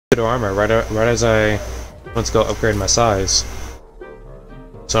to armor right as I went to go upgrade my size.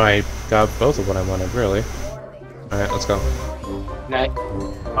 So I got both of what I wanted, really. Alright, let's go. Nice.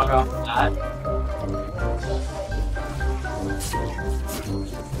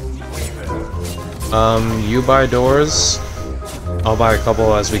 You buy doors. I'll buy a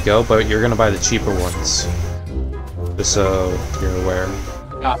couple as we go, but you're gonna buy the cheaper ones. Just so you're aware.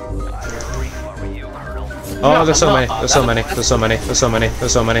 Oh, there's so many. There's so many. There's so many. There's so many.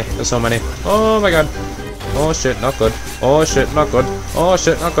 There's so many. There's so many. Oh my god. Oh shit, not good. Oh shit, not good. Oh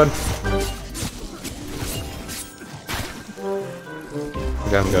shit, not good.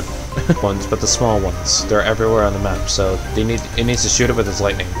 Okay, I'm good. Ones, but the small ones. They're everywhere on the map, so it needs to shoot it with its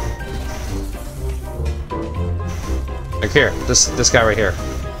lightning. Like here, this guy right here.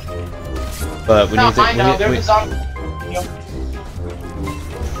 But we need to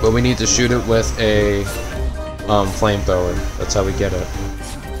but we need to shoot it with a flamethrower. That's how we get it.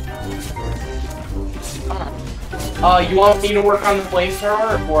 You want me to work on the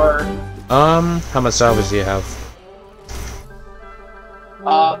flamethrower, or? How much salvage do you have?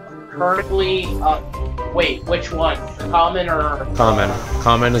 Currently, wait, which one? The common or? Common.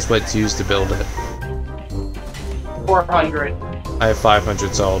 Common is what's used to build it. 400. I have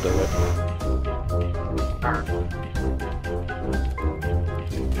 500, so I'll do it.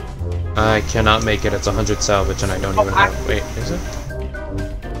 I cannot make it. It's 100 salvage, and I don't even have. Wait, is it?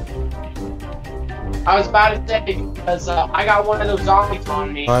 I was about to say, because I got one of those zombies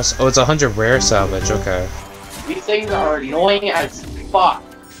on me. Oh, it's 100 rare salvage. Okay. These things are annoying as fuck.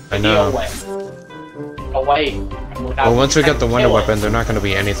 I know. Away. Well, once we get the wonder weapon, they're not going to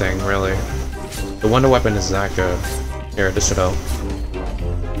be anything really. The wonder weapon is that good. Here, this should help.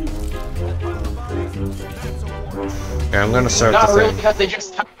 Yeah, I'm gonna start not the really, thing. because they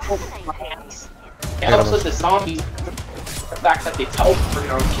just teleport my hands. It helps with the zombies. The fact that they teleport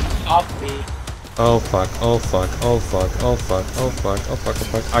off me. Oh fuck, oh fuck, oh fuck, oh fuck, oh fuck, oh fuck, oh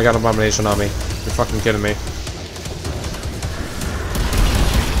fuck. I got an abomination on me. You're fucking kidding me.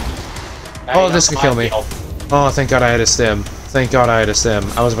 Oh, this can kill me. Oh, thank god I had a stim. Thank god I had a stim.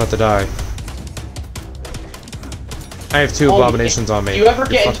 I was about to die. I have two abominations on me. Do you ever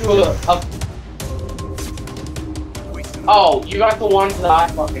get into a... Oh, you got the ones that I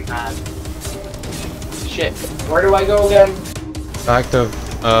fucking had. Shit. Where do I go again? Back to,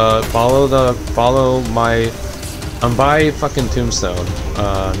 follow my... by fucking Tombstone.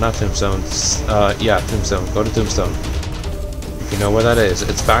 Not Tombstone. Yeah, Tombstone. Go to Tombstone. If you know where that is.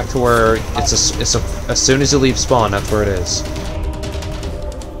 It's back to where... as soon as you leave spawn, that's where it is.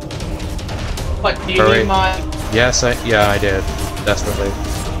 But do you need my... Yes, yeah, I did. Desperately.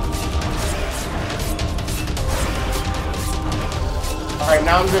 Alright,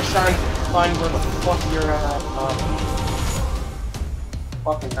 now I'm just trying to find where the fuck you're at.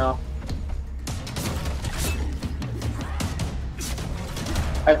 Fucking hell.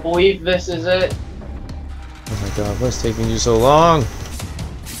 I believe this is it. Oh my god, what's taking you so long?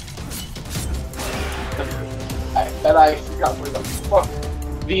 I bet I forgot where the fuck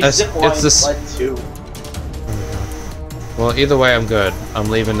these zip lines led to. Well, either way, I'm good. I'm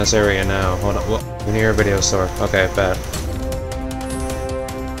leaving this area now. Hold on. Well, we're near a video store. Okay, bet.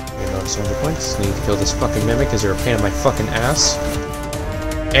 You know, 200 points. Need to kill this fucking mimic because you're a pain in my fucking ass.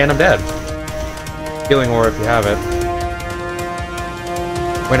 And I'm dead. Healing ore if you have it.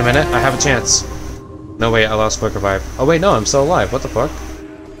 Wait a minute, I have a chance. No, wait, I lost quick revive. Oh wait, no, I'm still alive. What the fuck?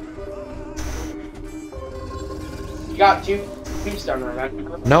 You got two tombstone,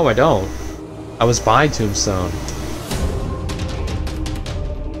 remember? No, I don't. I was by Tombstone.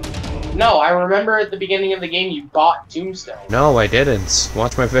 No, I remember at the beginning of the game you bought Tombstone. No, I didn't.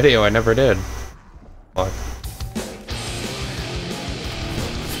 Watch my video, I never did. Fuck.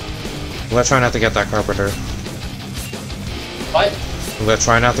 I'm gonna try not to get that carpenter. What? I'm gonna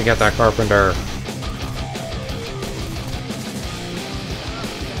try not to get that carpenter.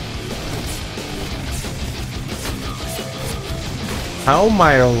 How am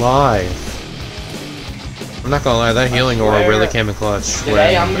I alive? I'm not gonna lie, that healing aura really came in clutch when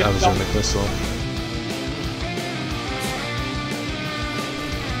I was in the crystal.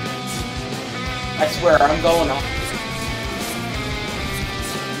 I swear, I'm going off.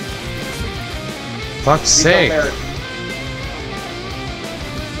 Fuck's sake!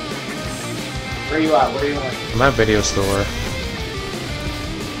 Where you at? Where you at? I'm at video store.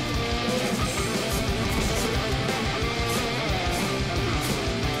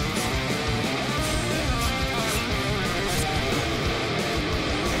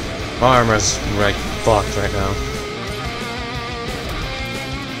 My armor's like fucked right now.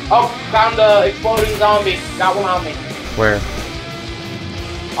 Oh, found the exploding zombie. Got one on me. Where?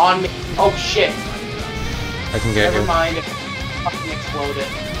 On me. Oh shit. I can get you. Never mind. It fucking exploded.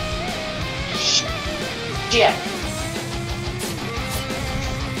 Shit.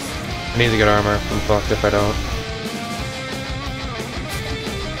 I need to get armor. I'm fucked if I don't.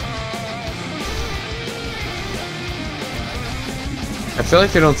 I feel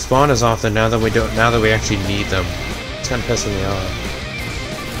like they don't spawn as often now that we actually need them. It's kind of pissing me off.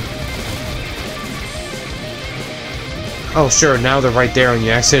 Oh sure, now they're right there and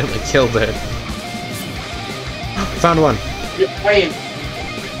you accidentally killed it. Found one.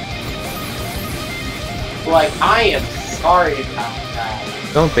 Like, I am sorry about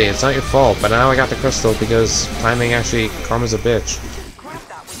that. Don't be, it's not your fault, but now I got the crystal because timing actually, karma's a bitch.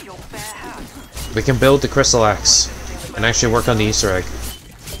 We can build the crystal axe and actually work on the Easter egg.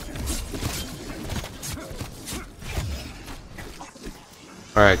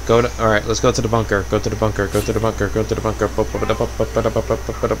 Alright, alright, let's go to the bunker. Go to the bunker, go to the bunker, go to the bunker.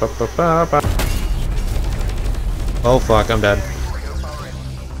 Oh fuck, I'm dead.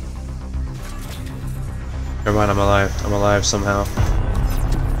 Never mind, I'm alive. I'm alive somehow.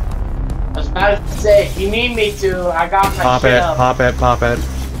 I was about to say, if you need me to, I got my pop shit it, up. pop it, pop it.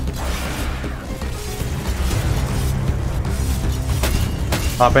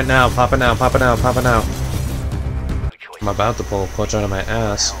 Pop it now, pop it now, pop it now, pop it now. I'm about to pull a clutch out of my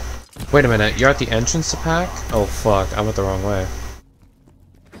ass. Wait a minute, you're at the entrance to pack? Oh fuck, I went the wrong way.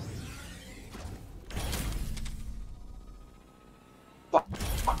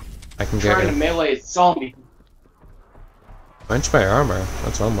 I can get trying you. to melee a zombie. Quench my armor.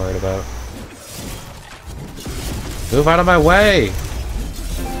 That's what I'm worried about. Move out of my way!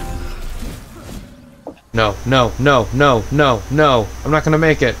 No, no, no, no, no, no! I'm not gonna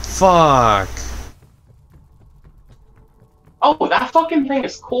make it. Fuck! Oh, that fucking thing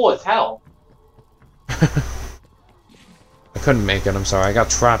is cool as hell. I couldn't make it, I'm sorry. I got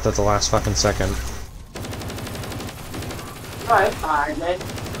trapped at the last fucking second. Alright, fine, man.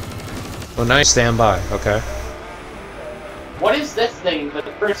 Well, now you stand by, okay? What is this thing with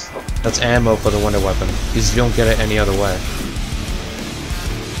the crystal? That's ammo for the wonder weapon. You don't get it any other way.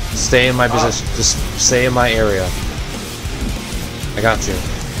 Stay in my position. Just stay in my area. I got you.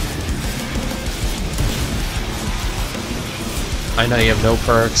 I know you have no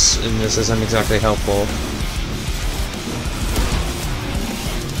perks, and this isn't exactly helpful.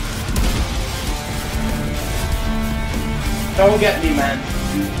 Don't get me, man.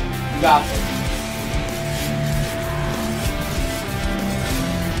 You got this.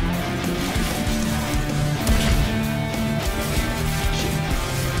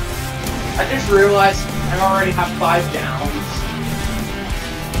 I just realized I already have 5 downs.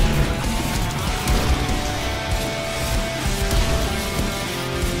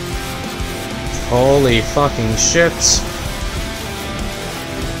 Holy fucking shit!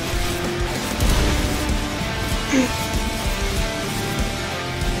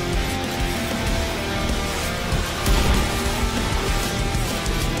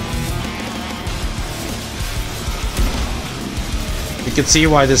 You can see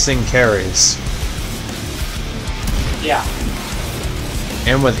why this thing carries. Yeah.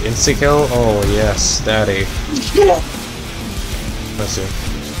 And with insta-kill? Oh yes, daddy. Yeah. Bless you.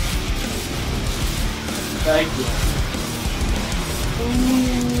 Thank you.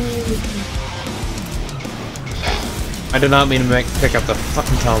 I did not mean to pick up the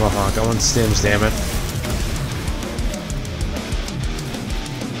fucking tomahawk. I want stims, damn it.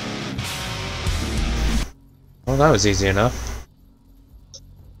 Well, that was easy enough.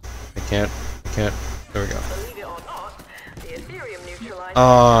 I can't. There we go.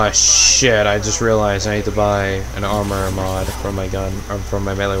 Oh shit, I just realized I need to buy an armor mod for my gun, or for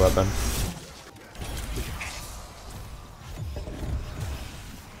my melee weapon.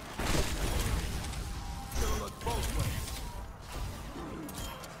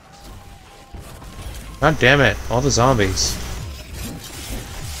 God damn it, all the zombies.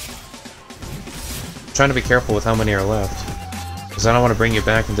 I'm trying to be careful with how many are left. Because I don't want to bring you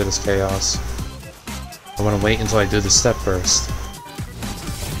back into this chaos. I want to wait until I do this step first.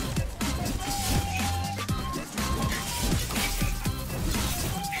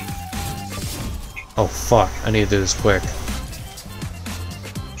 Oh fuck, I need to do this quick.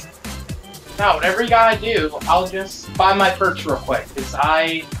 Now, whatever you gotta do, I'll just buy my perks real quick, because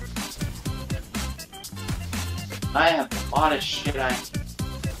I have a lot of shit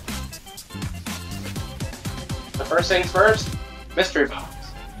The first things first, mystery box.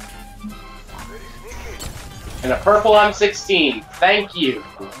 And a purple M16, thank you.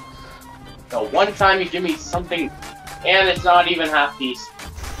 The one time you give me something, and it's not even half piece.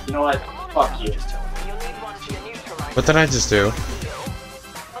 You know what? Fuck you. What did I just do?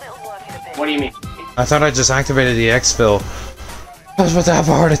 What do you mean? I thought I just activated the exfil. I was about to have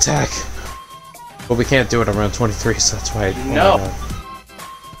a heart attack. But we can't do it around 23, so that's why I... No.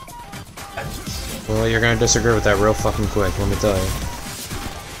 Well, you're gonna disagree with that real fucking quick, let me tell you.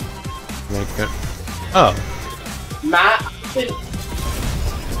 Oh. Matt,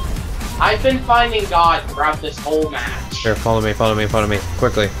 I've been finding God throughout this whole match. Here, follow me,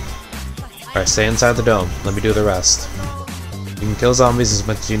 quickly. Alright, stay inside the dome. Let me do the rest. You can kill zombies as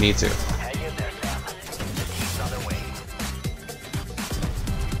much as you need to.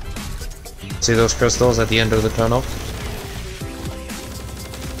 See those crystals at the end of the tunnel?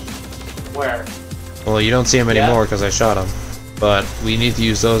 Where? Well, you don't see them anymore because I shot them. But we need to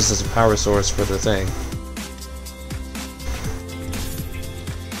use those as a power source for the thing.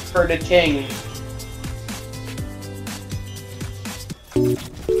 For the king.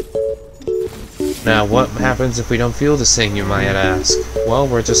 Now, what happens if we don't feel this thing, you might ask? Well,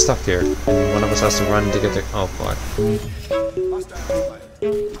 we're just stuck here. And one of us has to run to get the... Oh, fuck.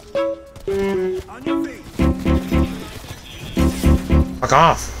 Fuck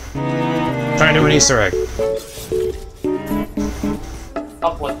off! Trying to do an Easter egg.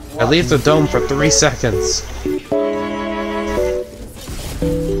 I leave the dome for 3 seconds.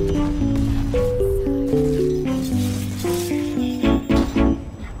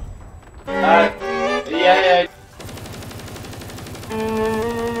 Yeah.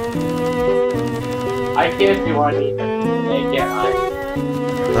 I can't do anything.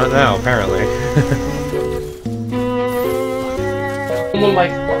 Not now, apparently.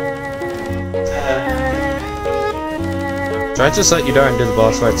 Should I just let you die and do the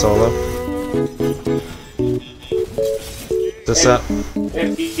boss fight solo? Just that.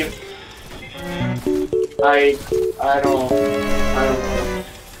 I don't know.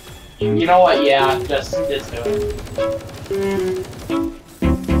 You know what? Yeah, just do it.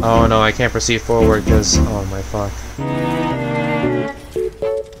 Oh no, I can't proceed forward because... Oh my fuck.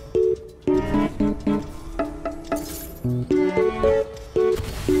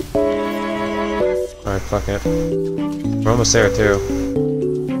 Alright, fuck it. We're almost there too.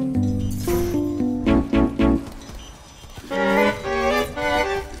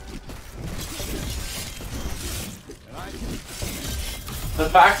 The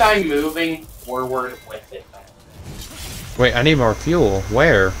fact I'm moving forward with it. Wait, I need more fuel.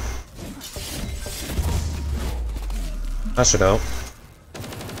 Where? That should help.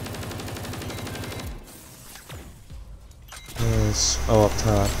 Yes. Oh, up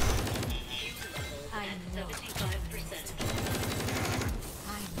top.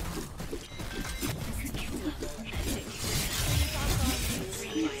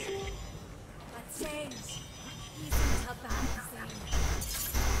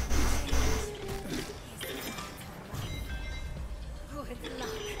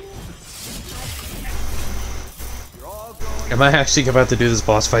 Am I actually about to do this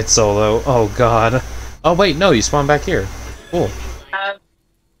boss fight solo? Oh god. Oh wait, no, you spawn back here. Cool.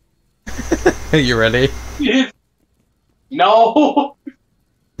 You ready? No!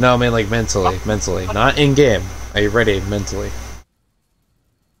 No, I mean like mentally. Mentally. Not in-game. Are you ready mentally?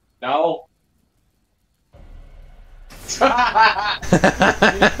 No.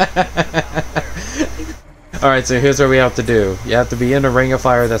 Alright, so here's what we have to do. You have to be in a ring of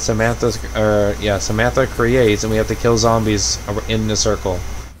fire that Samantha creates, and we have to kill zombies in the circle.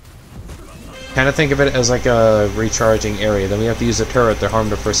 Kind of think of it as like a recharging area. Then we have to use a turret to harm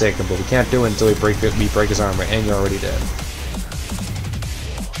the Foresaken, but we can't do it until we break his armor, and you're already dead.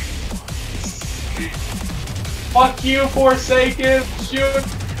 Fuck you, Foresaken! Shoot!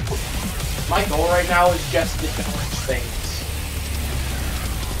 My goal right now is just to dodge things.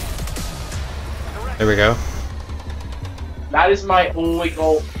 There we go. That is my only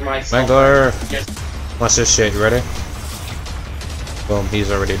goal for myself. Mangler! Watch this shit, you ready? Boom, he's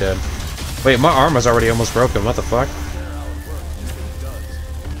already dead. Wait, my armor's already almost broken, what the fuck?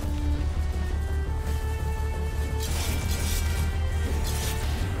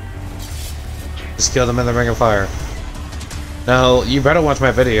 Just kill them in the ring of fire. Now, you better watch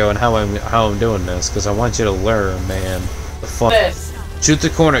my video on how I'm doing this, because I want you to learn, man. The fuck. Shoot the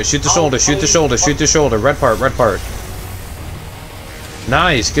corner, shoot the shoulder, shoot the shoulder, shoot the shoulder. Red part, red part.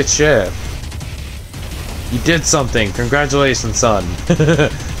 Nice, good shit. You did something. Congratulations, son.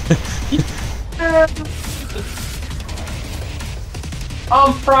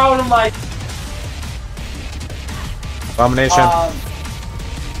 I'm proud of my... Abomination.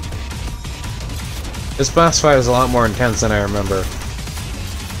 This boss fight is a lot more intense than I remember.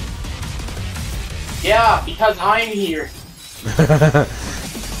 Yeah, because I'm here.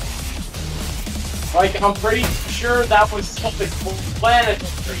 Like, I'm pretty sure that was something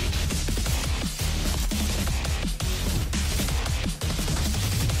planetary.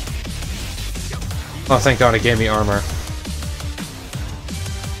 Oh, thank God it gave me armor.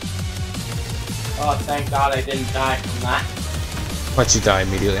 Oh, thank God I didn't die from that. Why'd you die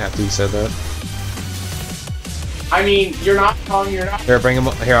immediately after you said that? I mean, you're not telling you're not. Here, bring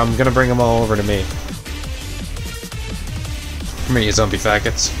them. Here, I'm gonna bring them all over to me. Come here, you zombie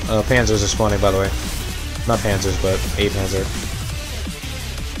faggots. Panzers are spawning, by the way. Not Panzers, but a Panzer.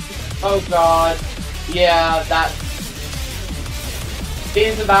 Oh God. Yeah, that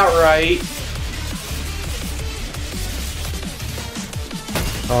seems about right.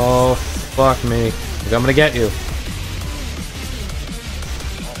 Oh, fuck me. I'm gonna get you.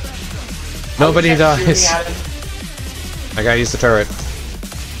 Nobody dies. I gotta use the turret.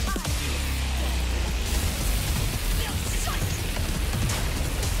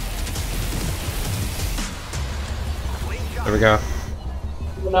 There we go.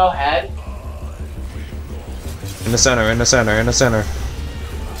 No head. In the center, in the center, in the center.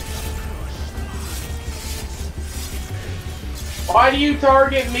 Why do you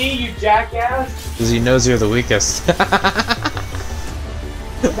target me, you jackass? Because he knows you're the weakest.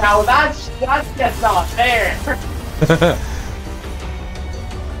 Now that's just not fair.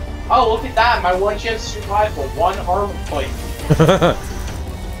 Oh, look at that! My one chance survival, one armor plate.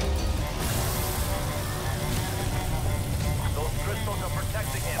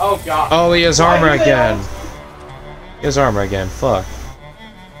 Oh God! Oh, he has armor again. He has armor again. Fuck.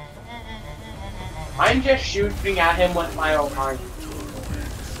 I'm just shooting at him with my own arm.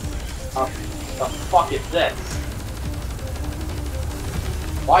 Oh, the fuck is this?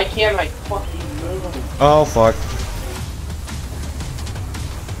 Why can't I fucking move? Oh, fuck.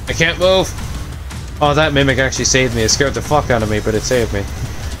 I can't move! Oh, that mimic actually saved me. It scared the fuck out of me, but it saved me.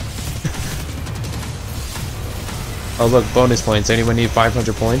 Oh, look, bonus points. Anyone need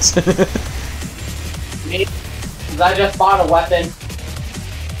 500 points? Me? Cause I just bought a weapon.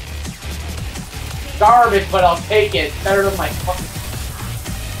 Garbage, but I'll take it. Better than my fucking...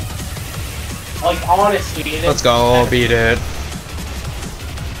 Like, honestly, it is... Let's go, beat it.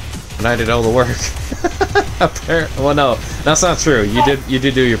 And I did all the work. Well, no, that's not true. You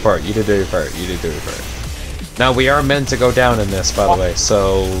did do your part. You did do your part. You did do your part. Now we are meant to go down in this, by the way.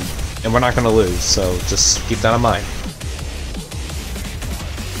 So, and we're not gonna lose. So just keep that in mind.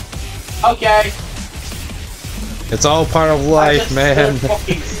 Okay. It's all part of life, man.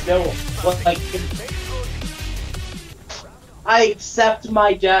 Fucking still. Like, I accept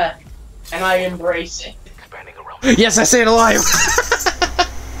my death, and I embrace it. Yes, I stayed alive.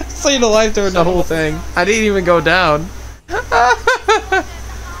 Stayed alive during the whole thing. I didn't even go down.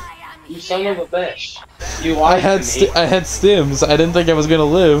 You son of a bitch. You lied to me. I had stims. I didn't think I was gonna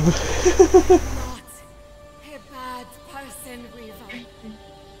live. Not a bad person, Weaver.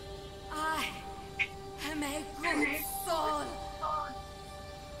 I am a good soul.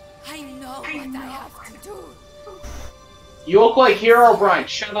 I know what I have to do. You look like Hero Brian.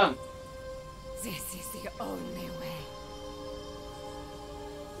 Shut up. This is the only way.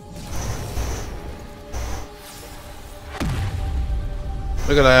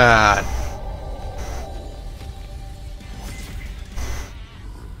 Look at that.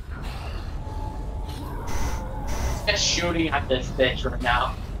 Just shooting at this bitch right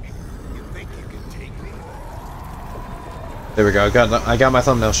now. There we go. I got my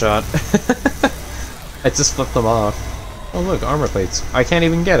thumbnail shot. I just flipped them off. Oh look, armor plates. I can't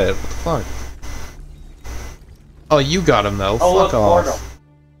even get it. What the fuck? Oh, you got him though. Oh, Fuck look, off. portal.